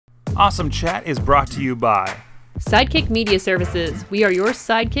Awesome Chat is brought to you by Sidekick Media Services. We are your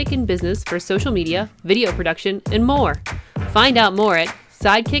sidekick in business for social media, video production, and more. Find out more at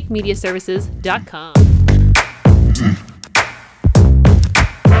sidekickmediaservices.com.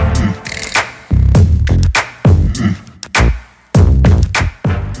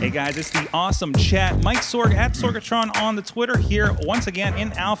 Hey guys, it's the Awesome Chat. Mike Sorg at Sorgatron on the Twitter here once again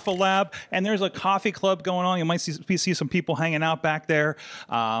in Alphalab, and there's a coffee club going on. You might see some people hanging out back there,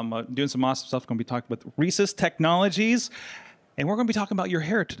 doing some awesome stuff. Going to be talking with Resus Technologies. And we're going to be talking about your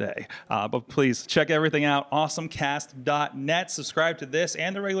hair today. But please check everything out, awesomecast.net. Subscribe to this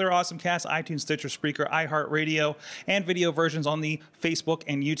and the regular Awesomecast, iTunes, Stitcher, Spreaker, iHeartRadio, and video versions on the Facebook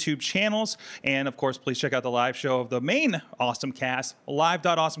and YouTube channels. And, of course, please check out the live show of the main Awesomecast,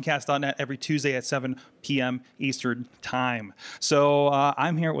 live.awesomecast.net, every Tuesday at 7 p.m. Eastern Time. So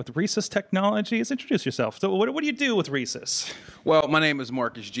I'm here with Resus Technologies. Introduce yourself. So what do you do with Resus? Well, my name is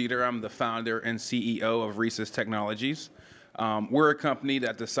Marcus Jeter. I'm the founder and CEO of Resus Technologies. We're a company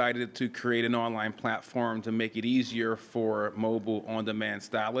that decided to create an online platform to make it easier for mobile on-demand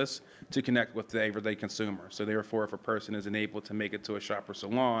stylists to connect with the everyday consumer. So therefore, if a person isn't able to make it to a shop or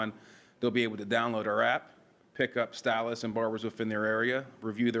salon, they'll be able to download our app, pick up stylists and barbers within their area,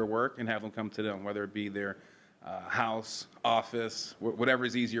 review their work, and have them come to them, whether it be their house, office, whatever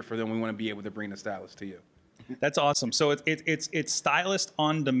is easier for them. We want to be able to bring the stylist to you. That's awesome. So it's stylist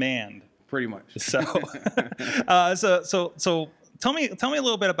on demand. Pretty much. So, so tell me a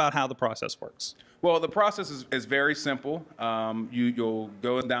little bit about how the process works. Well, the process is very simple. You'll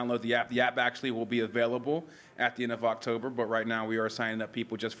go and download the app. The app actually will be available at the end of October, but right now we are signing up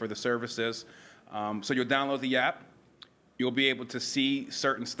people just for the services. So you'll download the app. You'll be able to see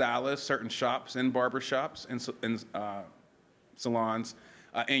certain stylists, certain shops and barber shops and salons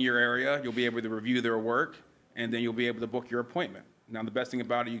in your area. You'll be able to review their work, and then you'll be able to book your appointment. Now, the best thing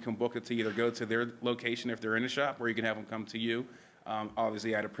about it, you can book it to either go to their location if they're in a shop, or you can have them come to you,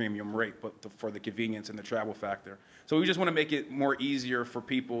 obviously at a premium rate, but for the convenience and the travel factor. So we just want to make it more easier for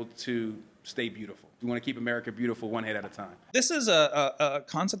people to stay beautiful. We want to keep America beautiful one head at a time. This is a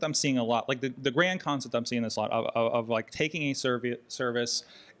concept I'm seeing a lot, like the grand concept I'm seeing this a lot of like taking a service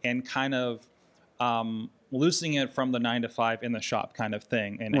and kind of loosening it from the 9 to 5 in the shop kind of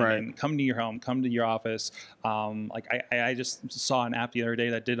thing, and come to your home, come to your office. Like I just saw an app the other day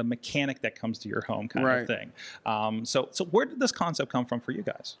that did a mechanic that comes to your home kind of thing. So where did this concept come from for you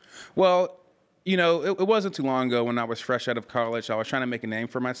guys? Well, you know, it wasn't too long ago when I was fresh out of college. I was trying to make a name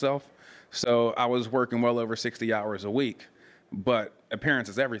for myself. So I was working well over 60 hours a week. But appearance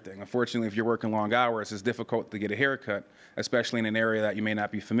is everything. Unfortunately, if you're working long hours, it's difficult to get a haircut, especially in an area that you may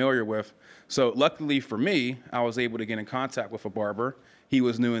not be familiar with. So luckily for me, I was able to get in contact with a barber. He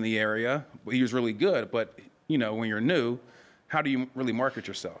was new in the area, but he was really good. But, you know, when you're new, how do you really market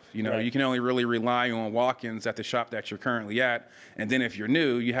yourself? You know, you can only really rely on walk-ins at the shop that you're currently at. And then if you're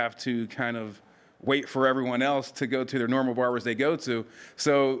new, you have to kind of wait for everyone else to go to their normal barbers they go to.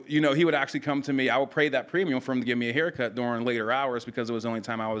 So, you know, he would actually come to me. I would pay that premium for him to give me a haircut during later hours because it was the only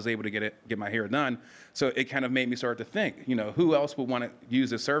time I was able to get my hair done. So it kind of made me start to think, you know, who else would want to use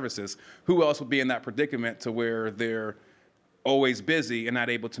his services? Who else would be in that predicament to where they're always busy and not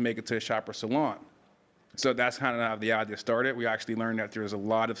able to make it to a shop or salon? So that's kind of how the idea started. We actually learned that there's a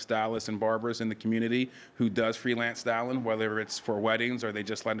lot of stylists and barbers in the community who does freelance styling, whether it's for weddings or they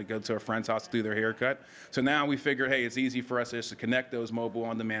just like to go to a friend's house to do their haircut. So now we figured, hey, it's easy for us just to connect those mobile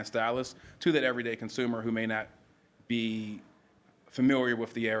on-demand stylists to that everyday consumer who may not be familiar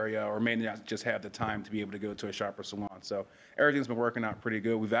with the area or may not just have the time to be able to go to a shop or salon. So everything's been working out pretty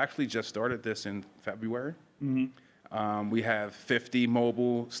good. We've actually just started this in February. We have 50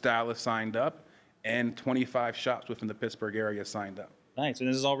 mobile stylists signed up and 25 shops within the Pittsburgh area signed up. Nice. And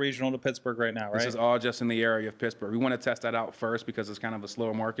this is all regional to Pittsburgh right now, right? This is all just in the area of Pittsburgh. We want to test that out first because it's kind of a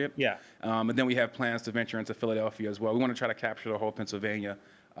slower market. Yeah. And then we have plans to venture into Philadelphia as well. We want to try to capture the whole Pennsylvania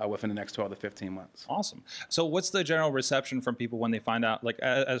within the next 12 to 15 months. Awesome. So what's the general reception from people when they find out, like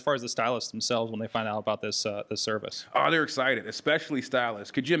as far as the stylists themselves, when they find out about this this service? Oh, they're excited, especially stylists.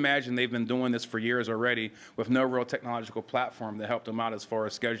 Could you imagine they've been doing this for years already with no real technological platform that helped them out as far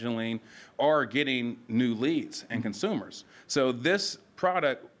as scheduling or getting new leads and consumers. So this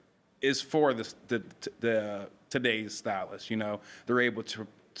product is for the today's stylists. You know, they're able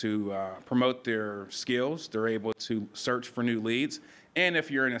to promote their skills. They're able to search for new leads. And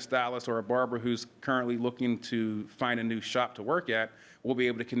if you're in a stylist or a barber who's currently looking to find a new shop to work at, we'll be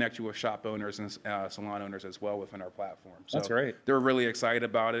able to connect you with shop owners and salon owners as well within our platform. So that's great. They're really excited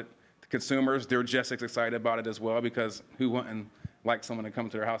about it. The consumers, they're just as excited about it as well because who wouldn't like someone to come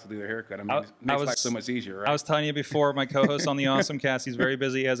to their house to do their haircut. I mean, it makes life so much easier, right? I was telling you before, my co-host on the Awesome Cast, he's very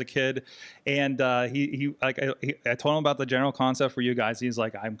busy as a kid, and I told him about the general concept for you guys. He's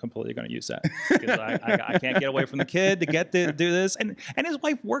like, I'm completely going to use that because I can't get away from the kid to do this, and his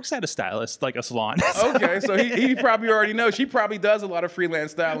wife works at a stylist, like a salon. Okay, so he probably already knows. She probably does a lot of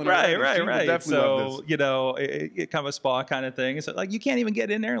freelance styling. Right. Definitely So it kind of a spa kind of thing. So like, you can't even get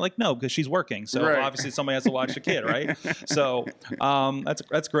in there. Like, no, because she's working. So obviously somebody has to watch the kid, right? So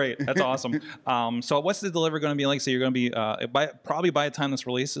that's great. That's awesome. So what's the delivery going to be like? So you're going to be probably by the time this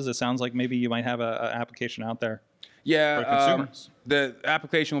releases, it sounds like maybe you might have an application out there. Yeah, for consumers. The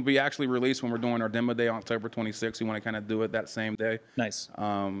application will be actually released when we're doing our demo day on October 26th. We want to kind of do it that same day. Nice.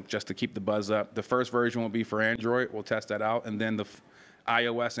 Just to keep the buzz up. The first version will be for Android. We'll test that out, and then the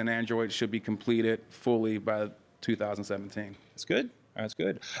iOS and Android should be completed fully by 2017. That's good. That's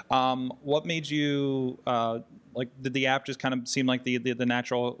good. What made you did the app just kind of seem like the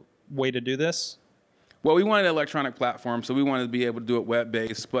natural way to do this? Well, we wanted an electronic platform, so we wanted to be able to do it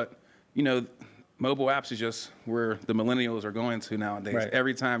web-based. But, mobile apps is just where the millennials are going to nowadays. Right.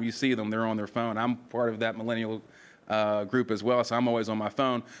 Every time you see them, they're on their phone. I'm part of that millennial group as well, so I'm always on my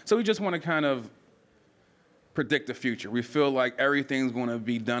phone. So we just want to kind of predict the future. We feel like everything's going to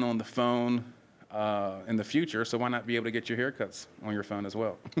be done on the phone in the future, so why not be able to get your haircuts on your phone as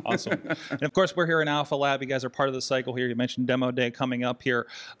well? Awesome. And of course, we're here in Alphalab. You guys are part of the cycle here. You mentioned demo day coming up here.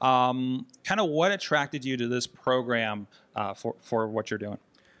 Kind of what attracted you to this program for what you're doing?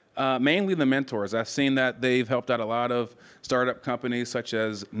 Mainly the mentors. I've seen that they've helped out a lot of startup companies such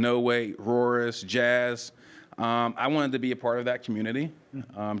as No Way, Rorus, Jazz. I wanted to be a part of that community,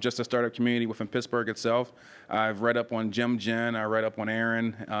 just a startup community within Pittsburgh itself. I've read up on Jim Jen. I read up on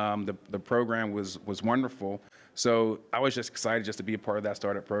Aaron. The program was wonderful. So I was just excited just to be a part of that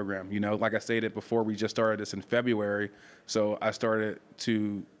startup program. Like I stated before, we just started this in February. So I started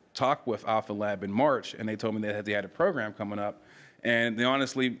to talk with Alphalab in March, and they told me that they had a program coming up. And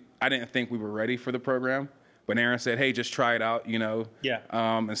honestly, I didn't think we were ready for the program. But Aaron said, "Hey, just try it out,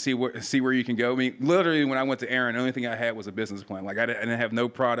 and see where you can go." I mean, literally, when I went to Aaron, the only thing I had was a business plan. Like I didn't have no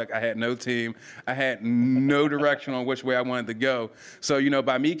product, I had no team, I had no direction on which way I wanted to go. So,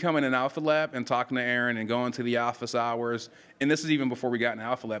 by me coming in Alphalab and talking to Aaron and going to the office hours, and this is even before we got in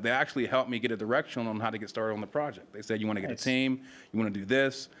Alphalab, they actually helped me get a direction on how to get started on the project. They said, "You want to get a team, you want to do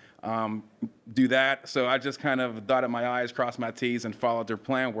this." Do that. So I just kind of dotted my I's, crossed my T's, and followed their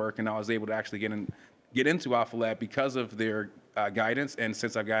plan work, and I was able to actually get into Alphalab because of their guidance. And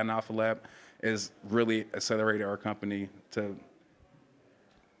since I've gotten Alphalab, is really accelerated our company to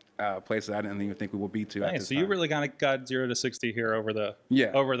places I didn't even think we would be to. Nice. At this So time. you really kind of got 0 to 60 here over the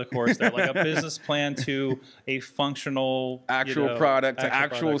course there, like a business plan to a functional product to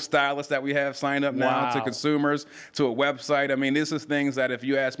actual stylists that we have signed up now, to consumers, to a website. I mean, this is things that if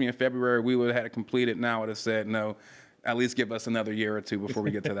you asked me in February, we would have had it completed now. I would have said no. At least give us another year or two before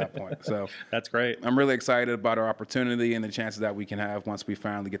we get to that point. So that's great. I'm really excited about our opportunity and the chances that we can have once we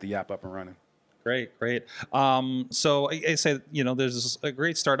finally get the app up and running. Great. So I say, there's a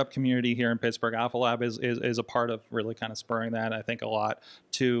great startup community here in Pittsburgh. Alphalab is a part of really kind of spurring that, I think, a lot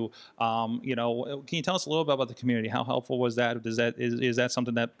too. Can you tell us a little bit about the community? How helpful was that? Is that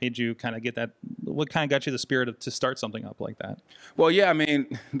something that made you kind of get that? What kind of got you the spirit to start something up like that? Well, yeah, I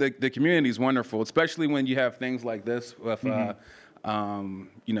mean, the community is wonderful, especially when you have things like this with, the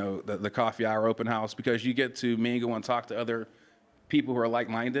coffee hour open house, because you get to mingle and talk to other people who are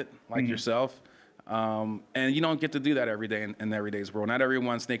like-minded, like yourself. And you don't get to do that every day in everyday's world. Not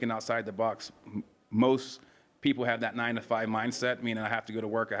everyone's thinking outside the box. Most people have that 9-to-5 mindset, meaning I have to go to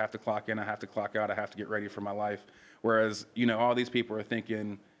work, I have to clock in, I have to clock out, I have to get ready for my life. Whereas, all these people are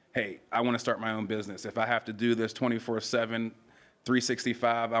thinking, hey, I want to start my own business. If I have to do this 24/7,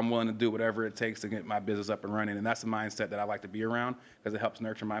 365, I'm willing to do whatever it takes to get my business up and running. And that's the mindset that I like to be around, because it helps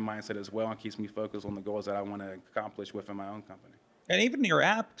nurture my mindset as well and keeps me focused on the goals that I want to accomplish within my own company. And even your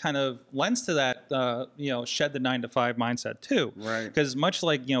app kind of lends to that, shed the 9-to-5 mindset too. Right. Because much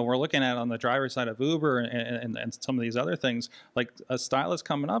like, we're looking at on the driver's side of Uber and some of these other things, like a stylist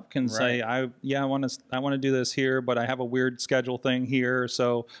coming up can say, I want to do this here, but I have a weird schedule thing here.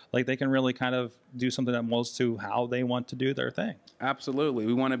 So like they can really kind of do something that molds to how they want to do their thing. Absolutely.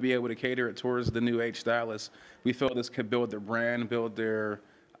 We want to be able to cater it towards the new age stylist. We feel this could build their brand, build their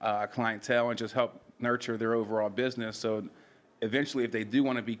clientele, and just help nurture their overall business. So eventually, if they do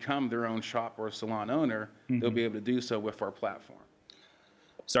want to become their own shop or salon owner, they'll be able to do so with our platform.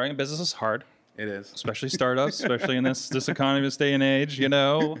 Starting a business is hard. It is. Especially startups, especially in this economy, this day and age, you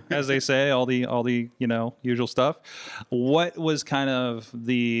know, as they say, all the you know, usual stuff. What was kind of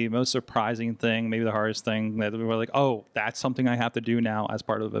the most surprising thing, maybe the hardest thing that we were like, oh, that's something I have to do now as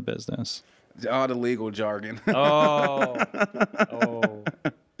part of a business? All the legal jargon. Oh. Oh.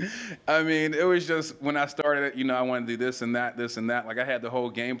 I mean, it was just when I started, you know, I wanted to do this and that, this and that. Like I had the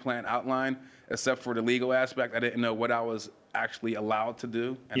whole game plan outlined, except for the legal aspect. I didn't know what I was actually allowed to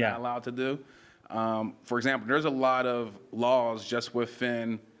do and not allowed to do. For example, there's a lot of laws just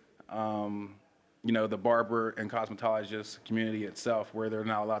within, you know, the barber and cosmetologist community itself where they're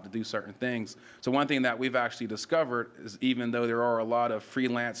not allowed to do certain things. So one thing that we've actually discovered is even though there are a lot of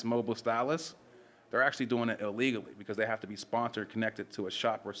freelance mobile stylists, they're actually doing it illegally because they have to be sponsored, connected to a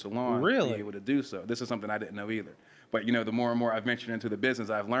shop or salon to be able to do so. This is something I didn't know either. But, you know, the more and more I've ventured into the business,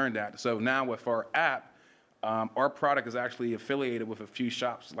 I've learned that. So now with our app, our product is actually affiliated with a few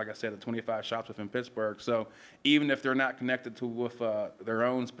shops, like I said, the 25 shops within Pittsburgh. So even if they're not connected to with their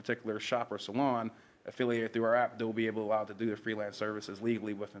own particular shop or salon, affiliated through our app, they'll be able to allow to do their freelance services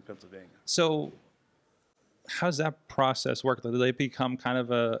legally within Pennsylvania. So how does that process work? Do they become kind of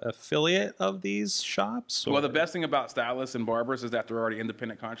a affiliate of these shops? Or? Well, the best thing about stylists and barbers is that they're already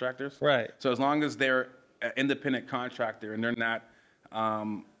independent contractors. Right. So as long as they're an independent contractor and they're not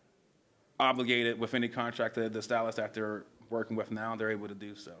obligated with any contract to the stylist that they're working with now, they're able to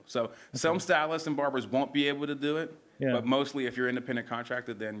do so. So some stylists and barbers won't be able to do it, but mostly if you're independent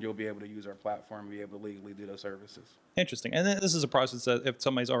contractor, then you'll be able to use our platform and be able to legally do those services. Interesting. And then this is a process that if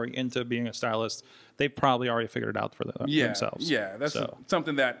somebody's already into being a stylist, they've probably already figured it out for themselves. Yeah, that's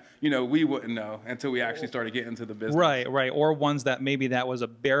something that, you know, we wouldn't know until we actually started getting into the business. Right. Or ones that maybe that was a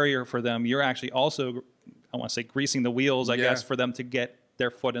barrier for them. You're actually also, I want to say, greasing the wheels, I guess, for them to get their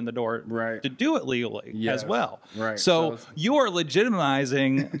foot in the door to do it legally as well. Right. So you are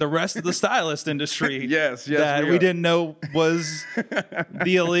legitimizing the rest of the stylist industry that we didn't know was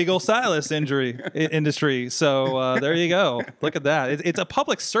the illegal stylist industry. So there you go. Look at that. It's a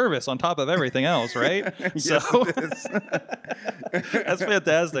public service on top of everything else, right? So that's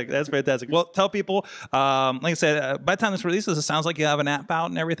fantastic. That's fantastic. Well, tell people, like I said, by the time this releases, it sounds like you have an app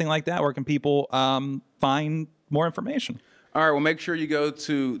out and everything like that. Where can people find more information? All right, well, make sure you go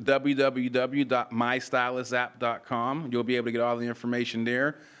to www.mystylistapp.com. You'll be able to get all the information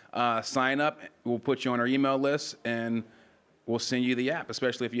there. Sign up. We'll put you on our email list, and we'll send you the app,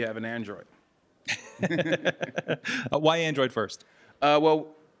 especially if you have an Android. Why Android first? Well,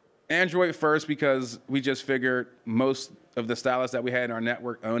 Android first because we just figured most of the stylists that we had in our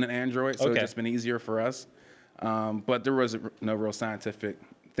network own an Android, so it's just been easier for us. But there was no real scientific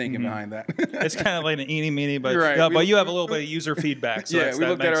thinking behind that. It's kind of like an eeny meeny, but but you have a little bit of user feedback. So we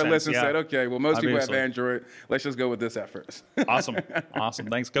looked at our list and said, okay, well, most people have Android. Let's just go with this at first. Awesome.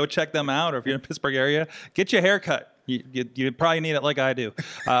 Thanks. Go check them out, or if you're in the Pittsburgh area, get your hair cut. You probably need it like I do.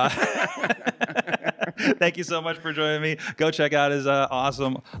 Thank you so much for joining me. Go check out his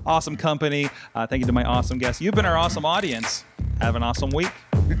awesome company. Thank you to my awesome guests. You've been our awesome audience. Have an awesome week.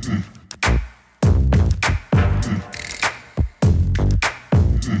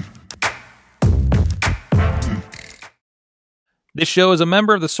 This show is a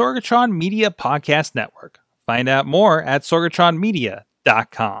member of the Sorgatron Media Podcast Network. Find out more at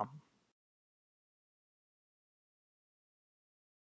sorgatronmedia.com.